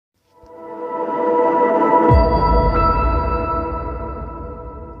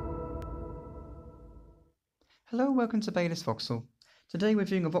Welcome to Baylis Vauxhall. Today we're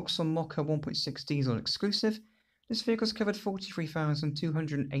viewing a Vauxhall Mokka 1.6 diesel exclusive. This vehicle's covered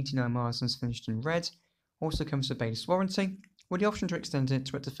 43,289 miles and is finished in red. Also comes with a Baylis warranty, with the option to extend it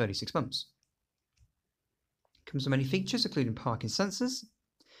to up to 36 months. Comes with many features including parking sensors,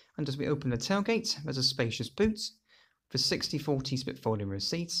 and as we open the tailgate there's a spacious boot for 60/40 split folding rear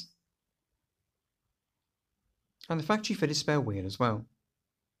seats, and the factory fitted spare wheel as well.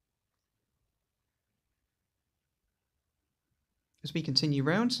 As we continue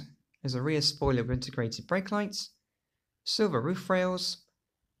round, there's a rear spoiler with integrated brake lights, silver roof rails,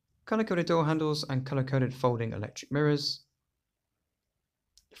 colour-coded door handles and colour-coded folding electric mirrors.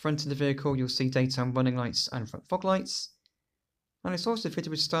 The front of the vehicle you'll see daytime running lights and front fog lights, and it's also fitted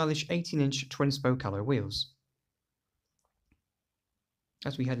with stylish 18-inch twin-spoke alloy wheels.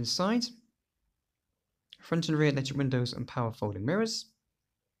 As we head inside, front and rear electric windows and power folding mirrors,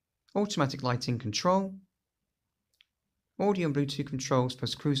 automatic lighting control, audio and Bluetooth controls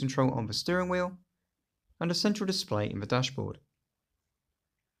plus cruise control on the steering wheel, and a central display in the dashboard.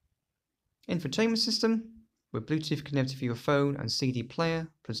 Infotainment system with Bluetooth connected for your phone and CD player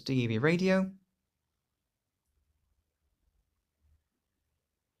plus DAB radio,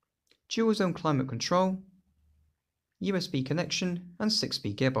 dual zone climate control, USB connection and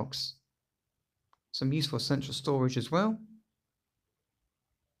 6-speed gearbox. Some useful central storage as well,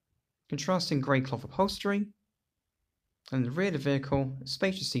 contrasting grey cloth upholstery, and in the rear of the vehicle, a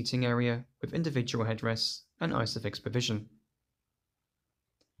spacious seating area with individual headrests and ISOFIX provision.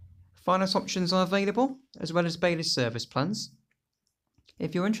 Finance options are available, as well as Baylis service plans.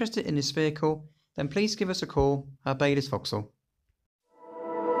 If you're interested in this vehicle, then please give us a call at Baylis Vauxhall.